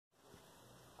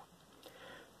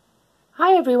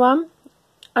Hi everyone,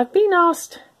 I've been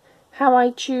asked how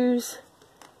I choose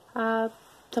some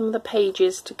of the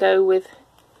pages to go with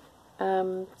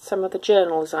some of the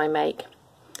journals I make,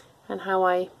 and how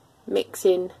I mix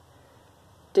in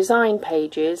design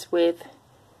pages with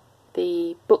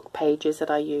the book pages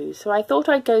that I use. So I thought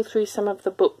I'd go through some of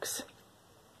the books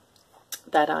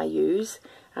that I use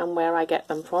and where I get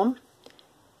them from,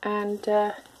 and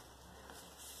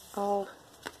I'll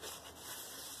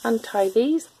untie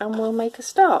these and we'll make a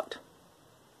start.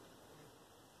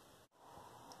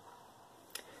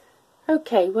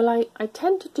 Okay, well I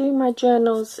tend to do my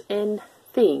journals in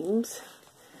themes.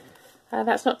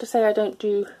 That's not to say I don't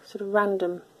do sort of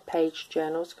random page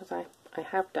journals, because I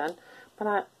have done,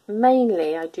 but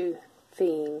mainly I do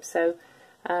themes. So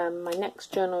my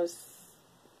next journal is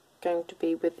going to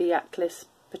be with the Atlas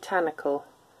Botanical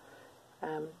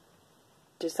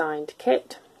designed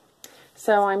kit.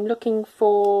 So I'm looking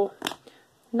for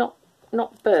not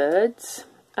birds,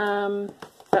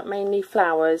 but mainly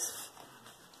flowers,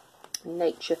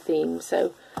 nature themes.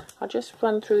 So I'll just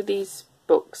run through these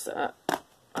books.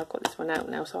 I've got this one out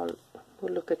now, so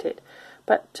we'll look at it.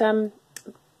 But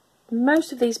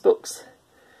most of these books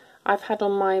I've had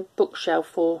on my bookshelf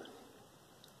for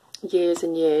years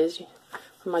and years.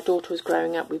 When my daughter was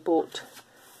growing up, we bought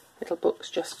little books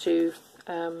just to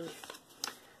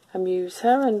amuse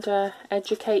her and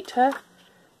educate her.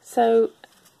 So,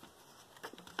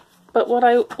 but what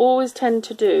I always tend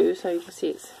to do, so you can see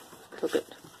it's a little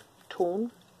bit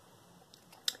torn,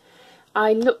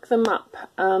 I look them up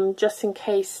just in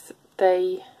case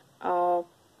they have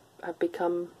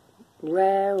become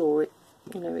rare or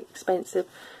expensive,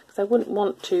 because I wouldn't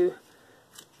want to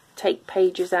take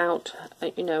pages out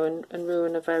and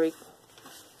ruin a very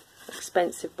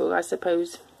expensive book. I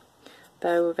suppose,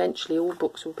 though, eventually all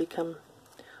books will become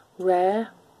rare,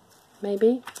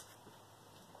 maybe.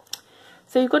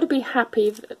 So you've got to be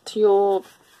happy to your,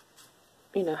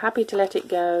 happy to let it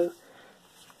go,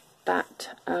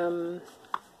 that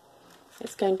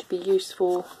it's going to be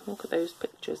useful. Look at those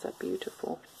pictures, they're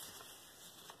beautiful.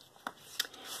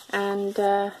 And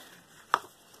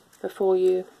before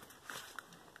you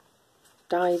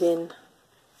dive in.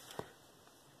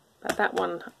 But that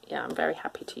one, yeah, I'm very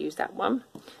happy to use that one.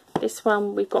 This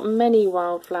one, we've got many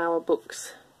wildflower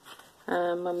books.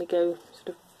 When we go sort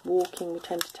of walking, we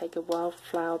tend to take a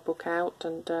wildflower book out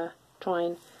and try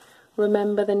and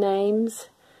remember the names.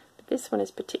 But this one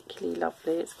is particularly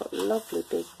lovely. It's got lovely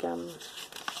big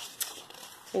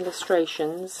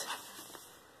illustrations,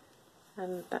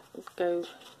 and that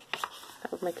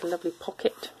would make a lovely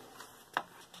pocket.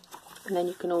 And then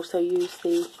you can also use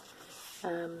the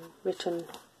written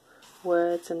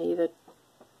words and either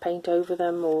paint over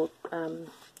them or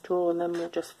draw on them, or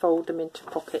just fold them into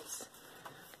pockets.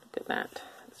 Look at that,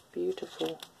 it's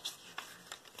beautiful.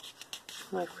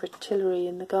 My fritillary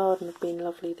in the garden have been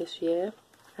lovely this year,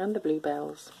 and the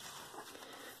bluebells.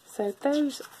 So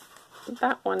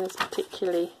that one is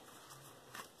particularly,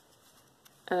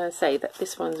 say that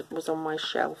this one was on my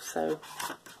shelf, so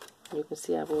you can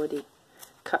see I've already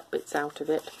cut bits out of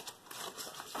it.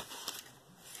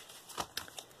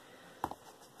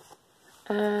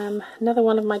 Another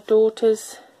one of my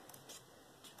daughter's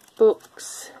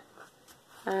books.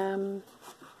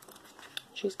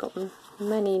 She's got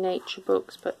many nature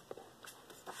books, but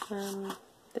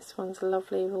this one's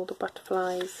lovely with all the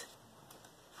butterflies.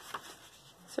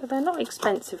 So they're not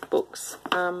expensive books.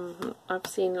 I've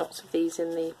seen lots of these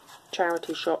in the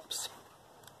charity shops.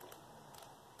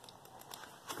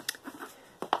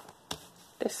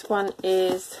 This one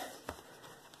is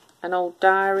an old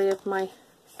diary of my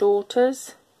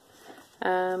daughter's.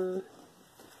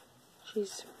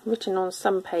 She's written on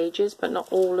some pages, but not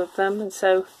all of them, and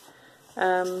so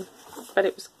but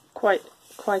it was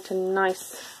quite a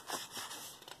nice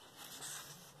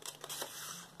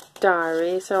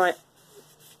diary. So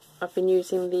I've been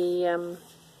using the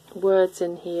words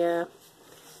in here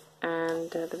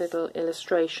and the little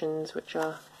illustrations, which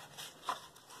are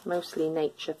mostly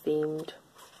nature themed,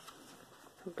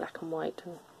 black and white,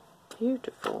 and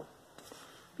beautiful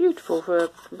for a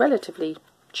relatively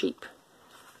cheap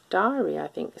diary, I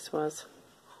think this was.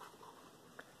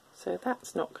 So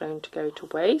that's not going to go to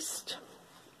waste.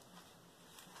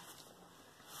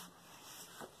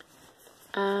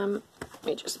 Let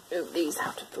me just move these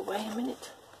out of the way a minute.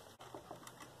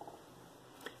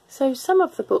 So some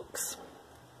of the books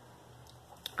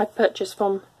I purchased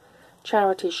from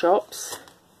charity shops.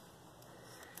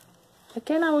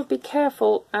 Again, I would be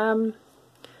careful.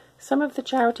 Some of the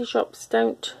charity shops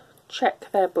don't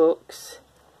check their books,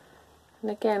 and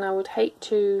again I would hate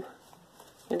to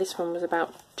And this one was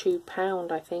about £2,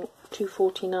 I think,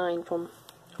 £2.49 from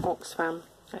Oxfam.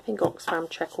 I think Oxfam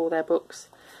check all their books.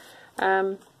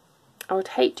 I would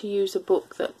hate to use a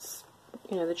book that's,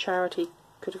 you know, the charity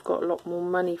could have got a lot more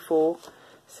money for,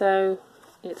 so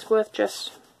it's worth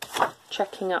just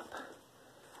checking up.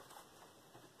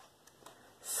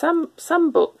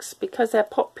 Some books, because they're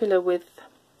popular with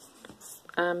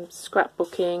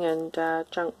scrapbooking and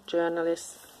junk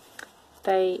journalists,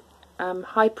 they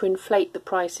hyperinflate the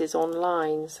prices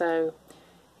online, so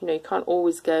you know, you can't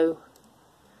always go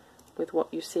with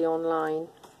what you see online.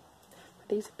 But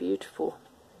these are beautiful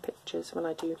pictures when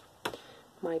I do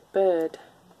my bird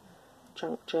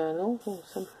junk journal.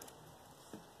 Awesome.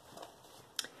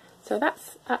 So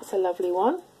that's a lovely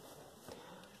one.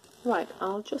 Right,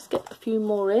 I'll just get a few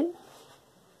more in.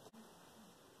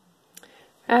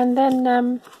 And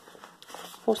then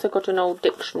also got an old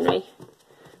dictionary.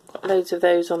 Got loads of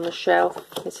those on the shelf.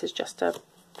 This is just a,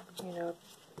 you know,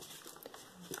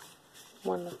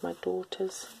 one of my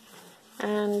daughters,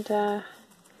 and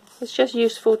it's just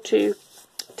useful to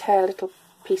tear little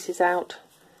pieces out,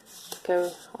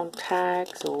 go on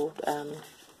tags or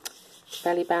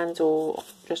belly bands, or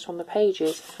just on the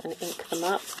pages, and ink them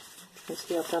up. You can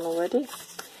see I've done already.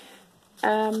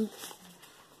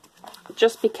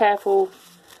 Just be careful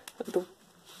that the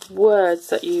words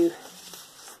that you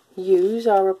use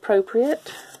are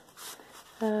appropriate.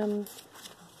 Don't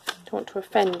want to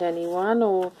offend anyone,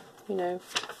 or you know,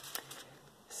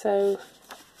 so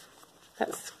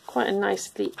that's quite a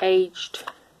nicely aged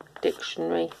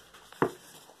dictionary.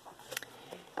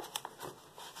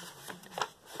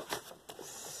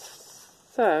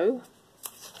 So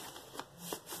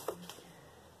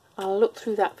I'll look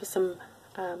through that for some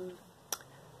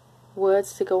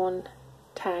words to go on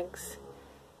tags.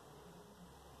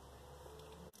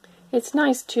 It's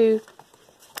nice to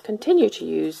continue to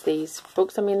use these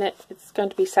books. I mean, it's going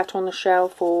to be sat on the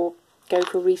shelf or go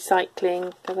for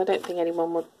recycling, because I don't think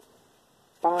anyone would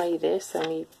buy this,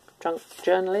 only drunk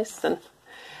journalists,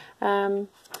 and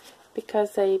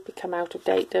because they become out of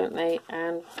date, don't they?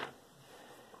 And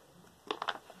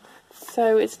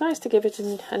so it's nice to give it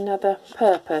another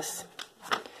purpose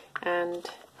and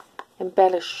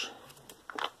embellish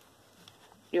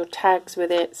your tags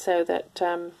with it, so that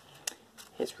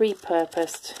it's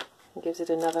repurposed and gives it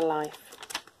another life.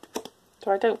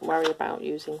 So I don't worry about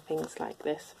using things like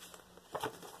this.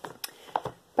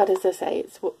 But as I say,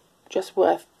 it's just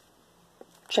worth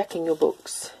checking your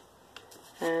books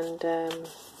and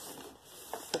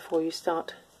before you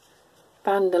start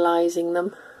vandalising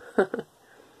them.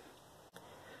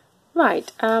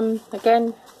 Right,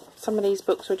 again, some of these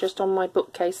books were just on my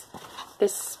bookcase.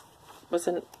 This was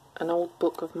an old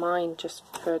book of mine, just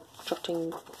for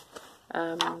jotting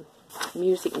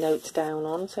music notes down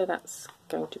on, so that's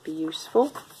going to be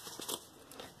useful.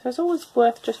 So it's always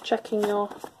worth just checking your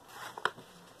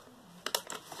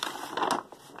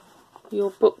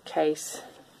bookcase.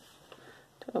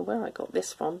 Don't know where I got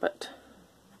this from, but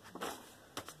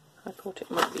I thought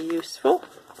it might be useful.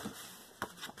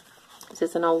 This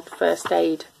is an old first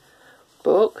aid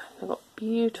book. I've got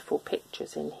beautiful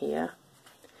pictures in here.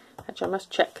 Actually, I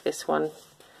must check this one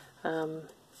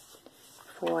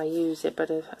before I use it, but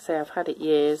as I say, I've had it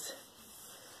years.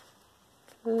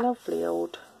 Lovely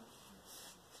old.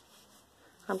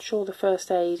 I'm sure the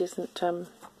first aid isn't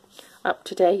up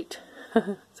to date,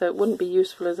 so it wouldn't be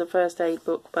useful as a first aid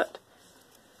book, but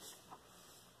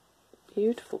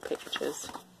beautiful pictures,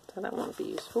 so that won't be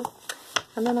useful.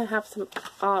 And then I have some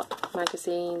art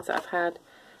magazines that I've had.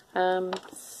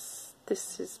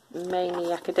 This is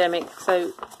mainly academic,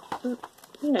 so you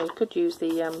know, you could use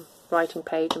the writing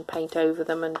page and paint over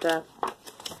them, and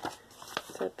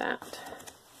so that.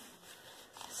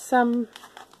 Some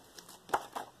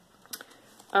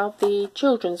of the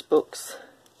children's books,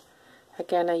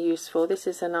 again, are useful. This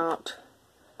is an art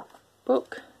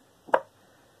book,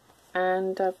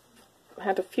 and I've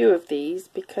had a few of these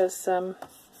because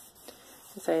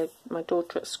say my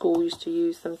daughter at school used to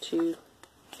use them to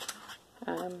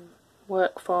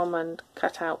work from and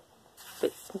cut out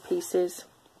bits and pieces.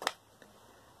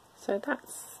 So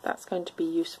that's going to be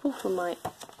useful for my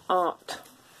art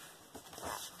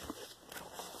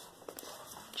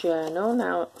journal.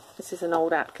 Now, this is an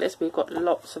old atlas. We've got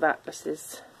lots of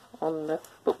atlases on the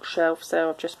bookshelf, so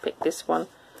I've just picked this one.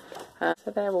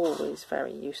 So they're always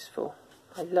very useful.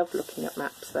 I love looking at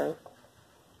maps, though.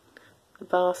 The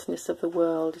vastness of the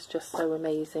world is just so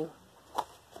amazing.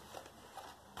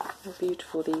 How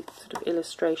beautiful these sort of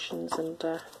illustrations, and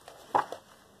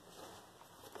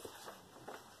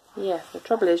yeah, the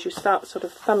trouble is you start sort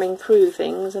of thumbing through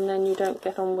things and then you don't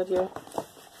get on with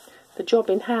the job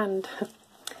in hand.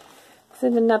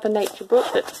 This is another nature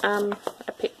book that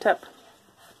I picked up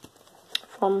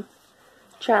from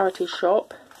charity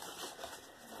shop.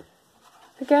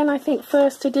 Again, I think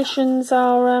first editions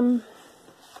are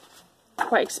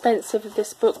quite expensive of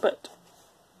this book, but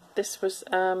this was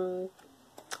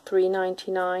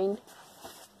 $3.99.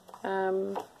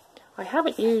 I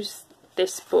haven't used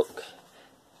this book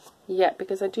yet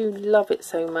because I do love it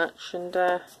so much, and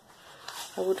I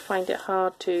would find it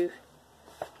hard to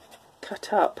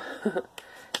cut up.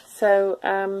 So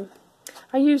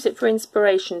I use it for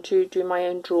inspiration to do my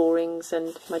own drawings,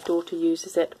 and my daughter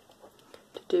uses it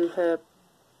to do her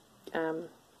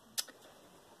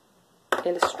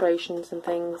illustrations and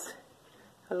things,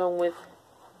 along with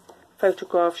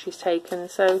photographs she's taken.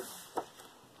 So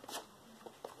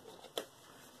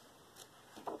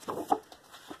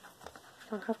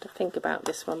I'll have to think about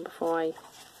this one before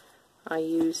I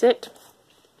use it.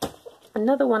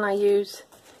 Another one I use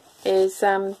is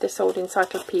this old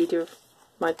encyclopedia of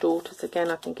my daughter's.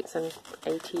 Again, I think it's an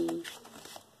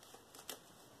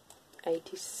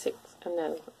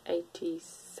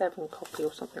 87 copy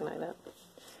or something like that.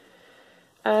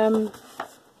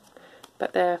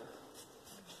 But they're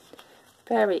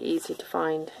very easy to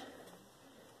find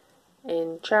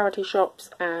in charity shops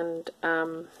and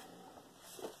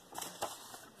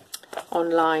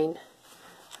online,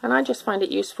 and I just find it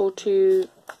useful to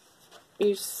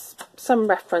use some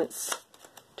reference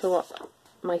to what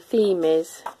my theme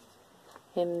is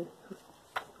in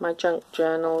my junk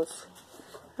journals.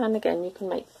 And again, you can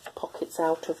make pockets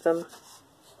out of them.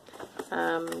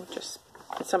 Just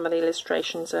some of the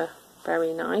illustrations are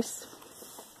very nice.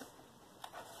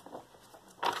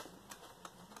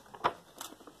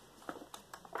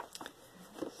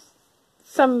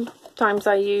 Sometimes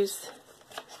I use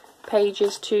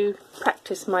pages to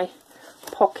practice my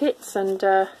pockets and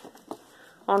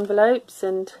envelopes,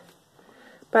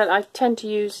 but I tend to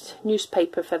use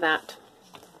newspaper for that.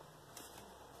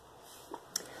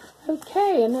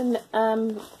 Okay, and then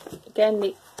again,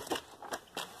 the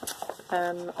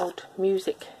old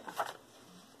music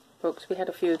books. We had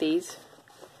a few of these,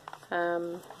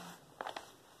 and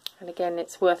again,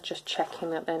 it's worth just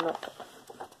checking that they're not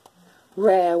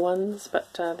rare ones,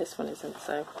 but this one isn't,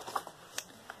 so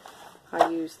I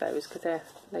use those because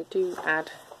they do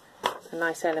add a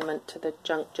nice element to the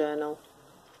junk journal.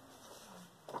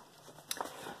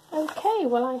 Okay,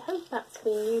 well, I hope that's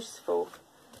been useful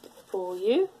for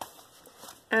you,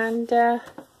 and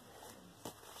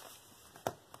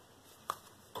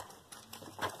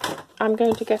I'm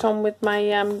going to get on with my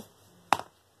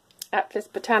Atlas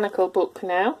Botanical book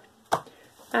now,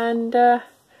 and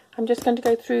I'm just going to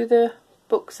go through the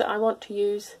books that I want to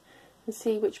use and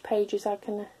see which pages I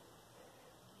can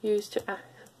use to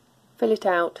fill it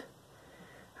out.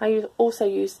 I also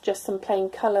use just some plain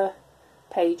colour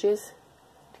pages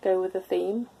to go with the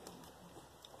theme.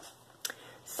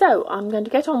 So I'm going to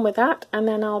get on with that, and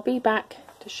then I'll be back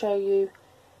to show you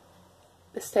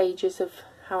the stages of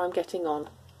how I'm getting on.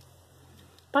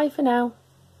 Bye for now.